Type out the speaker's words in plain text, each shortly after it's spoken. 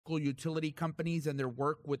local utility companies and their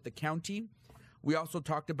work with the county. We also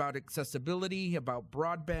talked about accessibility, about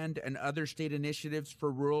broadband, and other state initiatives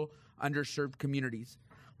for rural, underserved communities.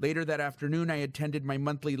 Later that afternoon, I attended my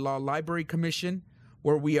monthly Law Library Commission,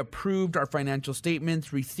 where we approved our financial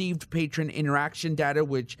statements, received patron interaction data,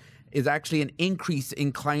 which is actually an increase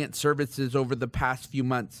in client services over the past few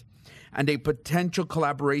months, and a potential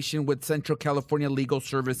collaboration with Central California Legal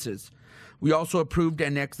Services. We also approved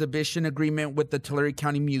an exhibition agreement with the Tulare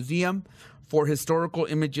County Museum for historical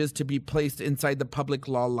images to be placed inside the public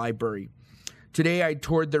law library. Today, I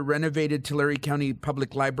toured the renovated Tulare County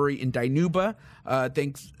Public Library in Dinuba.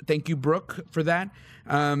 Thank you, Brooke, for that.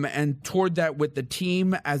 And toured that with the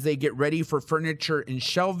team as they get ready for furniture and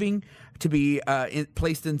shelving to be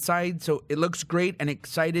placed inside. So it looks great, and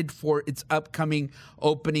excited for its upcoming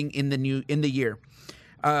opening in the year.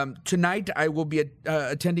 Tonight, I will be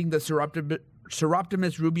attending the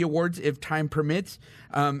Seroptimus Ruby Awards if time permits,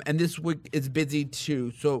 and this week is busy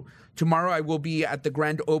too. So tomorrow I will be at the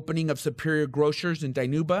grand opening of Superior Grocers in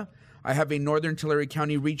Dinuba. I have a Northern Tulare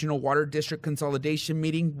County Regional Water District Consolidation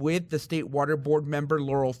meeting with the State Water Board member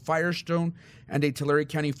Laurel Firestone and a Tulare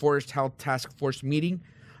County Forest Health Task Force meeting.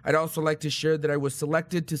 I'd also like to share that I was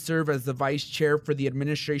selected to serve as the Vice Chair for the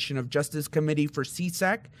Administration of Justice Committee for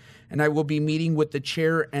CSAC, and I will be meeting with the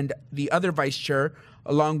Chair and the other Vice Chair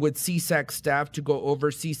along with CSAC staff to go over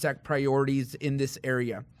CSAC priorities in this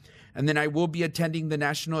area. And then I will be attending the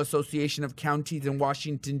National Association of Counties in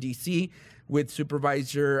Washington, D.C. with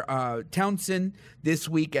Supervisor Townsend this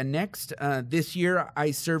week and next. This year, I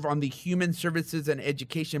serve on the Human Services and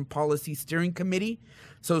Education Policy Steering Committee.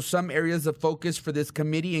 So some areas of focus for this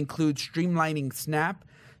committee include streamlining SNAP,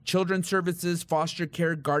 children's services, foster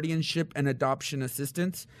care, guardianship, and adoption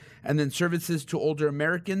assistance, and then services to older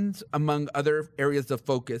Americans, among other areas of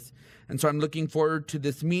focus. And so I'm looking forward to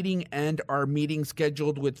this meeting and our meeting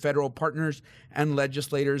scheduled with federal partners and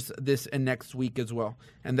legislators this and next week as well.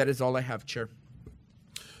 And that is all I have, Chair.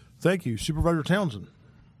 Thank you. Supervisor Townsend.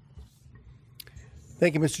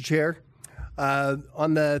 Thank you, Mr. Chair.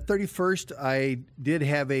 On the 31st, I did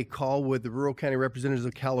have a call with the Rural County Representatives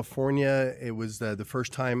of California. It was the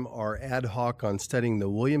first time our ad hoc on studying the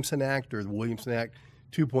Williamson Act, or the Williamson Act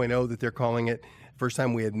 2.0 that they're calling it. First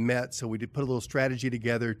time we had met, so we did put a little strategy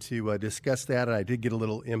together to discuss that, and I did get a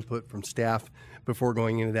little input from staff before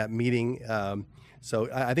going into that meeting. So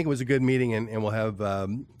I think it was a good meeting, and we'll have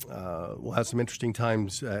some interesting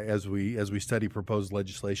times as we study proposed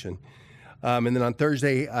legislation. And then on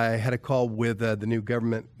Thursday, I had a call with the new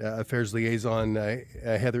government affairs liaison,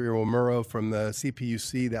 Heather Irwin-Murrow from the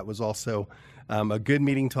CPUC. That was also a good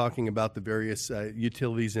meeting, talking about the various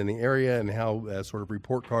utilities in the area and how sort of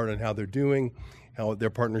report card on how they're doing, how their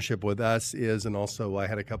partnership with us is, and also I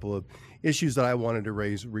had a couple of issues that I wanted to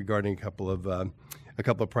raise regarding a couple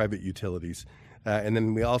of private utilities. And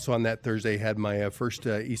then we also on that Thursday had my first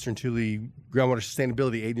Eastern Tule Groundwater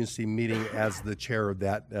Sustainability Agency meeting as the chair of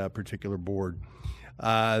that particular board.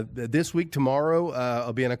 This week, tomorrow,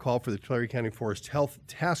 I'll be on a call for the Tulare County Forest Health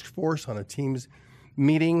Task Force on a Teams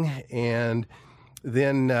meeting. And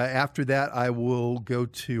then after that, I will go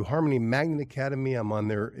to Harmony Magnet Academy. I'm on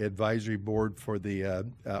their advisory board for the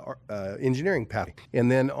engineering path. And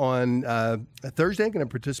then on Thursday, I'm going to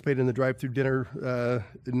participate in the drive-through dinner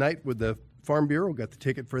night with the Farm Bureau. Got the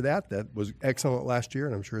ticket for that. That was excellent last year,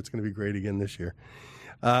 and I'm sure it's going to be great again this year.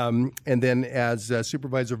 And then, as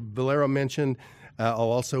Supervisor Valero mentioned,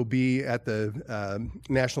 I'll also be at the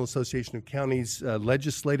National Association of Counties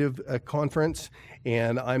Legislative Conference,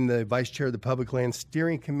 and I'm the Vice Chair of the Public Land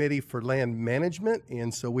Steering Committee for Land Management,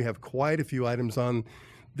 and so we have quite a few items on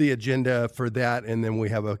the agenda for that, and then we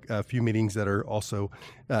have a few meetings that are also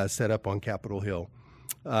set up on Capitol Hill.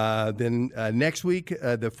 Then next week,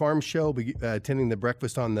 the Farm Show will be attending the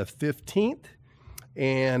breakfast on the 15th.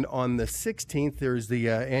 And on the 16th, there's the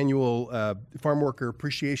annual Farm Worker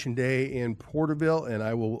Appreciation Day in Porterville. And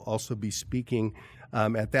I will also be speaking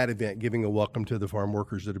at that event, giving a welcome to the farm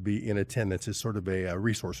workers that will be in attendance as sort of a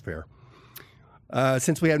resource fair.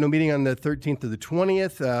 Since we have no meeting on the 13th or the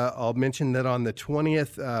 20th, I'll mention that on the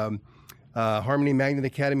 20th, Harmony Magnet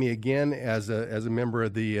Academy, again, as a member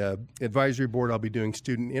of the advisory board, I'll be doing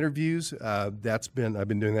student interviews. I've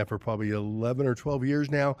been doing that for probably 11 or 12 years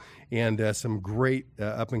now, and some great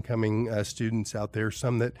up-and-coming students out there.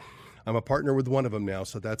 Some that I'm a partner with one of them now,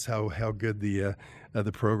 so that's how good the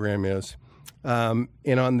program is. And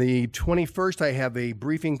on the 21st, I have a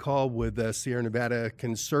briefing call with Sierra Nevada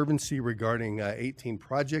Conservancy regarding 18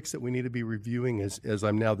 projects that we need to be reviewing, as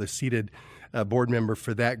I'm now the seated board member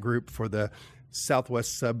for that group for the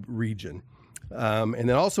Southwest sub-region. And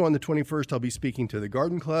then also on the 21st, I'll be speaking to the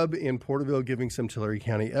Garden Club in Porterville, giving some Tulare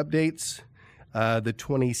County updates. The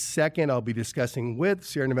 22nd, I'll be discussing with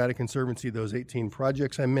Sierra Nevada Conservancy those 18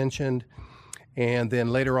 projects I mentioned. And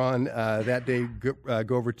then later on that day,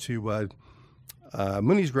 go over to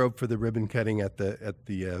Mooney's Grove for the ribbon cutting at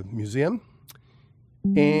the museum.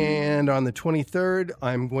 And on the 23rd,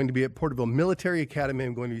 I'm going to be at Porterville Military Academy.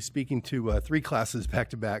 I'm going to be speaking to 3 classes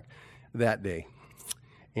back-to-back that day.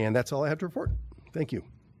 And that's all I have to report. Thank you.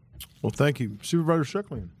 Well, thank you. Supervisor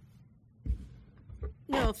Strickland.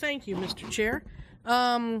 No, thank you, Mr. Chair.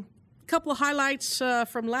 Couple of highlights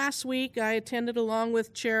from last week. I attended along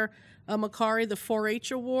with Chair Macari the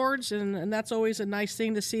 4-H Awards, and that's always a nice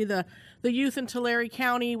thing to see the youth in Tulare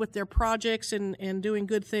County with their projects and doing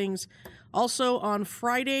good things. Also on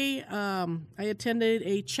Friday, I attended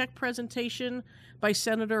a check presentation by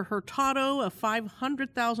Senator Hurtado, a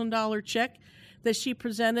 $500,000 check that she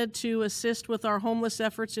presented to assist with our homeless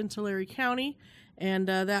efforts in Tulare County. And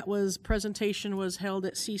that presentation was held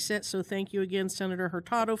at CSET, so thank you again, Senator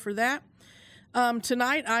Hurtado, for that.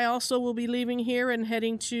 Tonight, I also will be leaving here and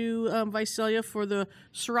heading to Visalia for the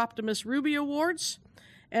Seroptimus Ruby Awards.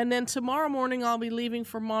 And then tomorrow morning, I'll be leaving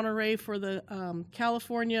for Monterey for the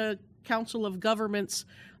California Council of Governments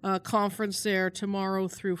conference there tomorrow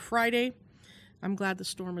through Friday. I'm glad the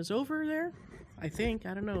storm is over there, I think.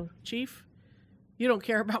 I don't know. Chief? You don't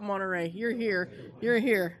care about Monterey. You're here. You're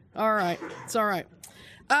here. All right. It's all right.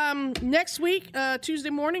 Next week, Tuesday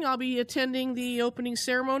morning, I'll be attending the opening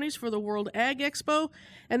ceremonies for the World Ag Expo.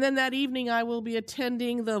 And then that evening, I will be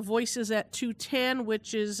attending the Voices at 210,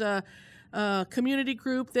 which is a community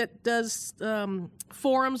group that does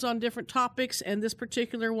forums on different topics, and this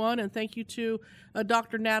particular one. And thank you to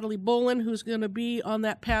Dr. Natalie Bolin, who's going to be on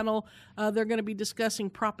that panel. They're going to be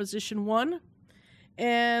discussing Proposition 1.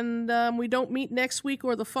 And we don't meet next week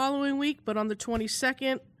or the following week, but on the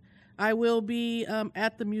 22nd, I will be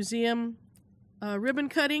at the museum ribbon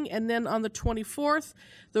cutting. And then on the 24th,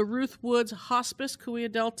 the Ruth Woods Hospice, Cahuilla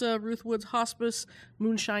Delta Ruth Woods Hospice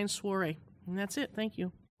Moonshine Soiree. And that's it. Thank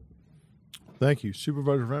you. Thank you.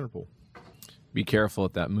 Supervisor Vanderpool. Be careful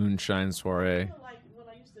at that moonshine soiree. Like when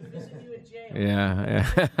I used to visit you in jail.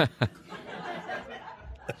 Yeah.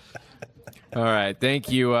 All right.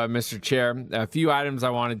 Thank you, Mr. Chair. A few items I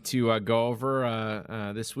wanted to go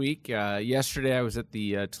over this week. Yesterday, I was at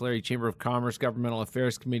the Tulare Chamber of Commerce Governmental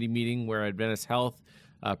Affairs Committee meeting where Adventist Health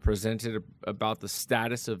presented about the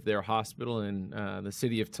status of their hospital in the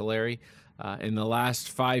city of Tulare. In the last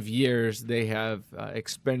 5 years, they have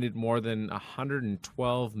expended more than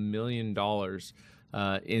 $112 million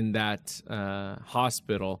in that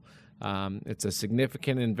hospital. It's a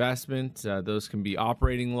significant investment. Those can be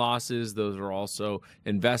operating losses. Those are also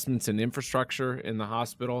investments in infrastructure in the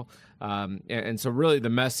hospital. And so really the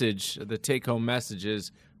message, the take-home message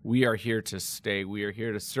is we are here to stay. We are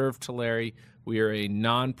here to serve Tulare. We are a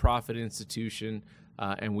nonprofit institution,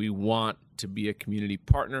 and we want to be a community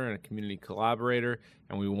partner and a community collaborator,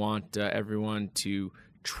 and we want everyone to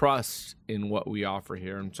trust in what we offer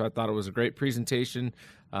here. And so I thought it was a great presentation,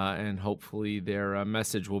 and hopefully their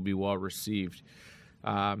message will be well received.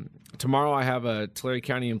 Tomorrow I have a Tulare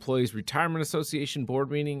County Employees Retirement Association board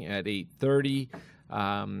meeting at 8:30.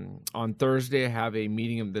 On Thursday I have a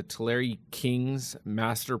meeting of the Tulare Kings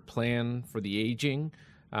Master Plan for the Aging.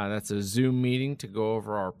 That's a Zoom meeting to go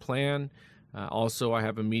over our plan. Also, I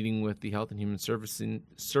have a meeting with the Health and Human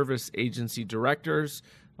Service Agency directors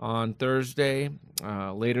on Thursday.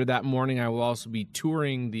 Later that morning, I will also be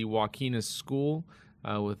touring the Joaquina School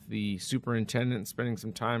with the superintendent, spending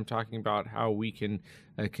some time talking about how we can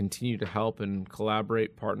continue to help and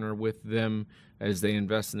collaborate, partner with them as they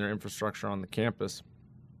invest in their infrastructure on the campus.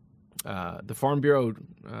 The Farm Bureau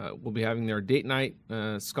will be having their date night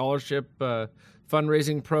scholarship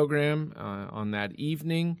fundraising program on that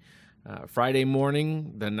evening. Friday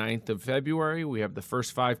morning, the 9th of February, we have the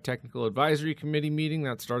First 5 Technical Advisory Committee meeting.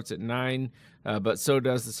 That starts at 9, but so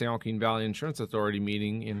does the San Joaquin Valley Insurance Authority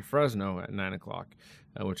meeting in Fresno at 9 o'clock,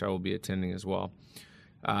 which I will be attending as well.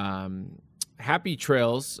 Happy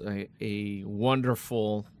Trails, a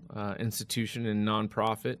wonderful institution and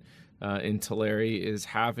nonprofit in Tulare, is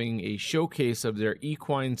having a showcase of their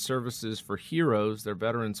equine services for heroes, their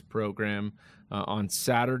veterans program, on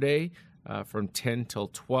Saturday. From 10 till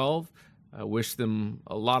 12. I wish them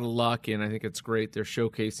a lot of luck, and I think it's great they're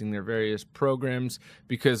showcasing their various programs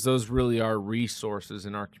because those really are resources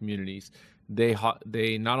in our communities. They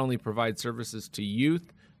not only provide services to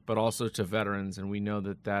youth, but also to veterans, and we know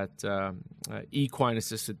that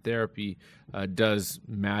equine-assisted therapy does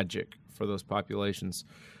magic for those populations.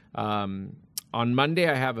 On Monday,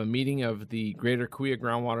 I have a meeting of the Greater Kauai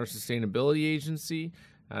Groundwater Sustainability Agency.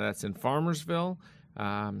 That's in Farmersville.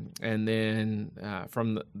 And then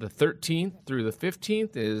from the 13th through the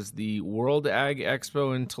 15th is the World Ag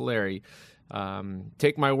Expo in Tulare.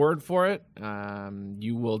 Take my word for it.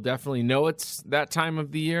 You will definitely know it's that time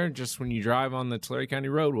of the year just when you drive on the Tulare County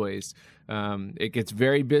roadways. It gets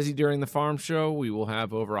very busy during the farm show. We will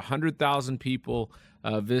have over 100,000 people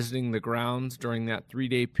visiting the grounds during that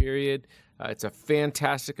 3-day period. It's a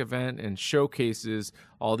fantastic event and showcases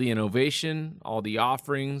all the innovation, all the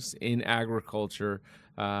offerings in agriculture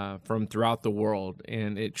from throughout the world.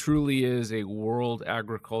 And it truly is a world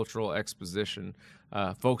agricultural exposition.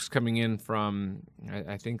 Folks coming in from,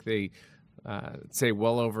 I think they say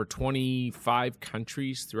well over 25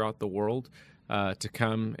 countries throughout the world to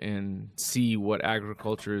come and see what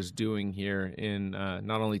agriculture is doing here in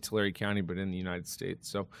not only Tulare County, but in the United States.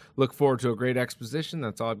 So look forward to a great exposition.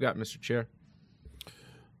 That's all I've got, Mr. Chair.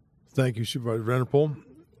 Thank you, Supervisor Vanderpool.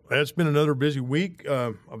 It's been another busy week.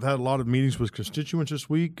 I've had a lot of meetings with constituents this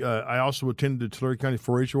week. I also attended the Tulare County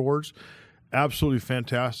 4-H Awards. Absolutely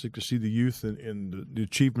fantastic to see the youth and the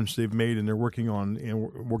achievements they've made, and they're working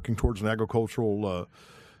towards an agricultural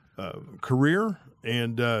career,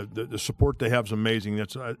 and the support they have is amazing.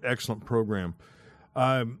 That's an excellent program.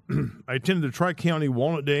 I attended the Tri-County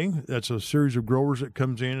Walnut Day. That's a series of growers that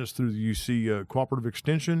comes in. It's through the UC Cooperative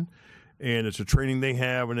Extension, and it's a training they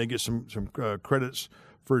have, and they get some credits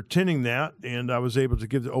for attending that. And I was able to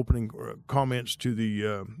give the opening comments to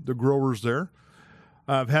the growers there.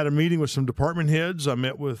 I've had a meeting with some department heads. I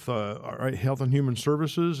met with our Health and Human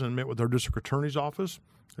Services and met with our district attorney's office,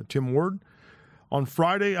 Tim Ward. On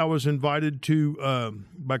Friday, I was invited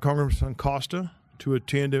by Congressman Costa to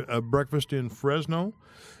attend a breakfast in Fresno.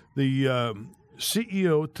 The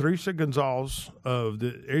CEO, Teresa Gonzalez of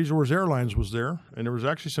the Azores Airlines, was there, and there was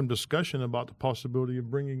actually some discussion about the possibility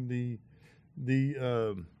of bringing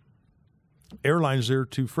the airlines there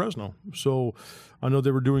to Fresno. So I know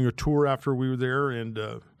they were doing a tour after we were there, and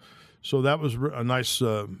so that was a nice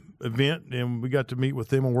event, and we got to meet with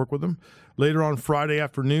them and work with them. Later on Friday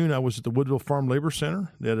afternoon, I was at the Woodville Farm Labor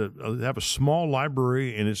Center. They have a small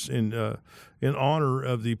library, and it's in honor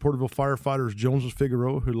of the Porterville firefighters Jones and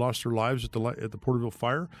Figueroa, who lost their lives at the Porterville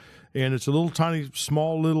fire. And it's a little tiny,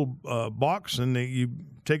 small little box, and you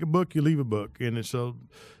take a book, you leave a book, and it's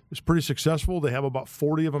pretty successful. They have about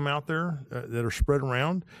 40 of them out there that are spread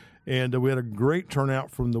around. And we had a great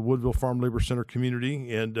turnout from the Woodville Farm Labor Center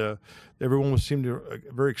community, and everyone seemed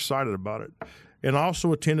very excited about it. And I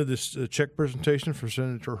also attended this check presentation for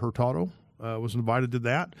Senator Hurtado. Was invited to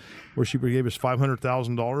that, where she gave us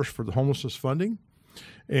 $500,000 for the homelessness funding.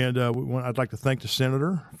 And I'd like to thank the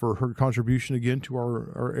senator for her contribution again to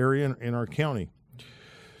our area and our county.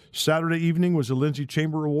 Saturday evening was the Lindsay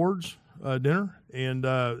Chamber Awards dinner, and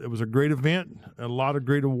it was a great event, a lot of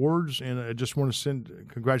great awards, and I just want to send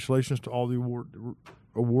congratulations to all the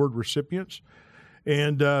award recipients.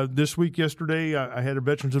 And this week, yesterday, I had a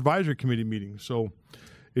Veterans Advisory Committee meeting, so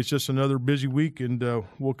it's just another busy week, and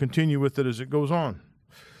we'll continue with it as it goes on.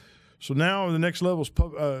 So now the next level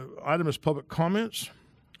item is public comments.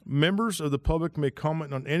 Members of the public may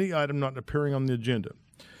comment on any item not appearing on the agenda.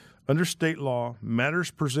 Under state law,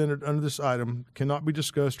 matters presented under this item cannot be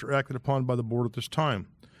discussed or acted upon by the board at this time.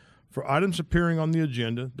 For items appearing on the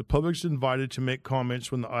agenda, the public is invited to make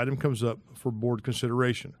comments when the item comes up for board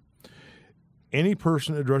consideration. Any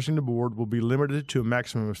person addressing the board will be limited to a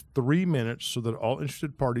maximum of 3 minutes so that all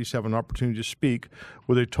interested parties have an opportunity to speak,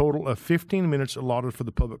 with a total of 15 minutes allotted for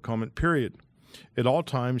the public comment period. At all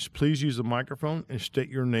times, please use the microphone and state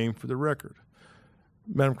your name for the record.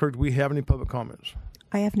 Madam Clerk, do we have any public comments?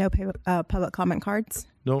 I have no public comment cards.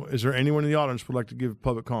 No. Is there anyone in the audience who would like to give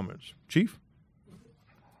public comments? Chief?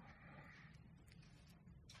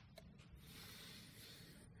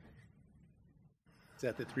 Is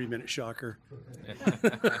that the 3-minute shocker?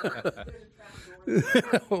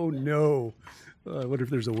 Oh, no. I wonder if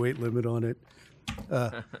there's a weight limit on it.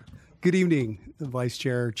 Good evening, Vice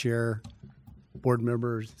Chair, Chair, board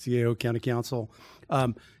members, CAO, County Council.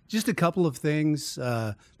 Just a couple of things.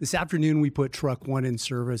 This afternoon, we put Truck 1 in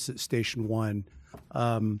service at Station 1.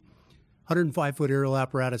 105-foot aerial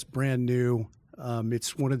apparatus, brand new.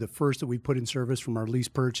 It's one of the first that we put in service from our lease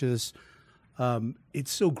purchase.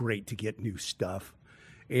 It's so great to get new stuff.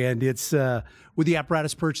 And it's with the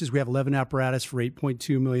apparatus purchase, we have 11 apparatus for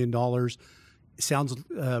 $8.2 million. It sounds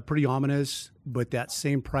pretty ominous, but that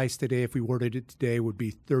same price today, if we ordered it today, would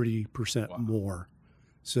be 30% more.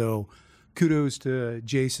 So kudos to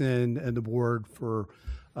Jason and the board for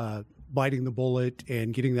biting the bullet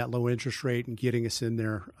and getting that low interest rate and getting us in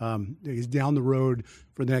there. Because down the road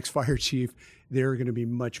for the next fire chief, they're going to be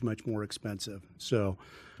much, much more expensive. So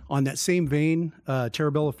on that same vein,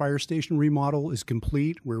 Terabella Fire Station remodel is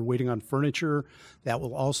complete. We're waiting on furniture. That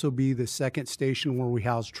will also be the second station where we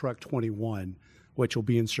house Truck 21, which will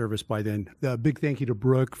be in service by then. A big thank you to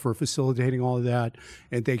Brooke for facilitating all of that,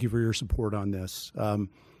 and thank you for your support on this.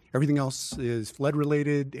 Everything else is flood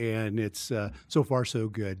related, and it's so far so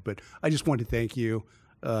good. But I just want to thank you.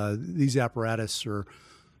 These apparatus are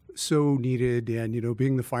so needed, and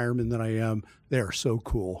being the fireman that I am, they are so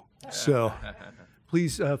cool. So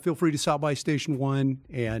please feel free to stop by Station 1,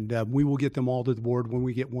 and we will get them all to the board when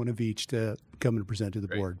we get one of each to come and present to the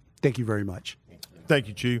board. Thank you very much. Thank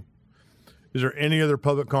you, Chief. Is there any other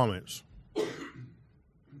public comments?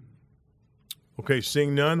 Okay,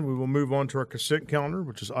 seeing none, we will move on to our consent calendar,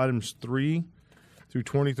 which is items 3 through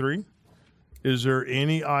 23. Is there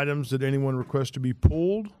any items that anyone requests to be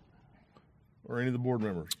pulled, or any of the board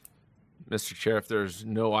members? Mr. Chair, if there's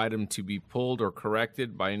no item to be pulled or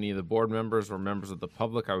corrected by any of the board members or members of the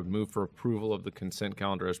public, I would move for approval of the consent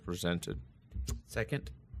calendar as presented. Second.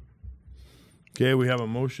 Okay, we have a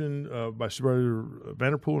motion by Supervisor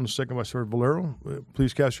Vanderpool and a second by Supervisor Valero.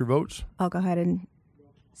 Please cast your votes. I'll go ahead and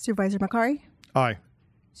Supervisor McCary, Aye.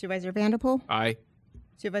 Supervisor Vanderpool, Aye.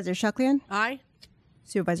 Supervisor Shucklian, Aye.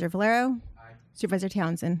 Supervisor Valero, Supervisor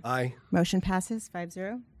Townsend. Aye. Motion passes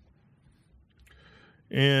 5-0.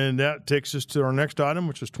 And that takes us to our next item,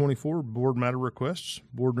 which is 24, board matter requests.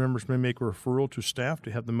 Board members may make a referral to staff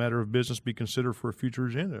to have the matter of business be considered for a future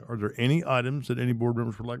agenda. Are there any items that any board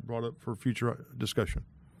members would like brought up for future discussion?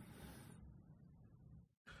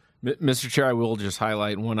 Mr. Chair, I will just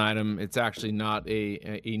highlight one item. It's actually not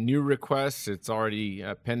a new request. It's already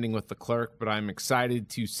pending with the clerk, but I'm excited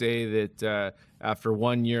to say that after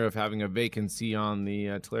 1 year of having a vacancy on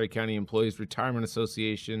the Tulare County Employees Retirement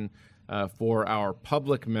Association, for our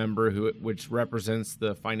public member, which represents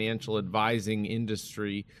the financial advising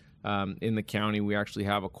industry in the county. We actually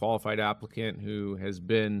have a qualified applicant who has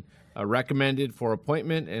been recommended for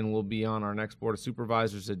appointment and will be on our next Board of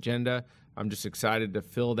Supervisors agenda. I'm just excited to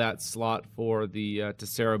fill that slot for the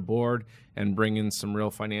Tessera board and bring in some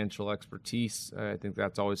real financial expertise. I think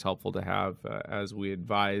that's always helpful to have as we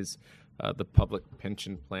advise the public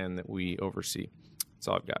pension plan that we oversee. That's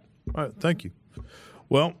all I've got. All right, thank you.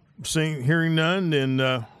 Well, hearing none,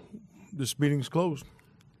 then this meeting's closed.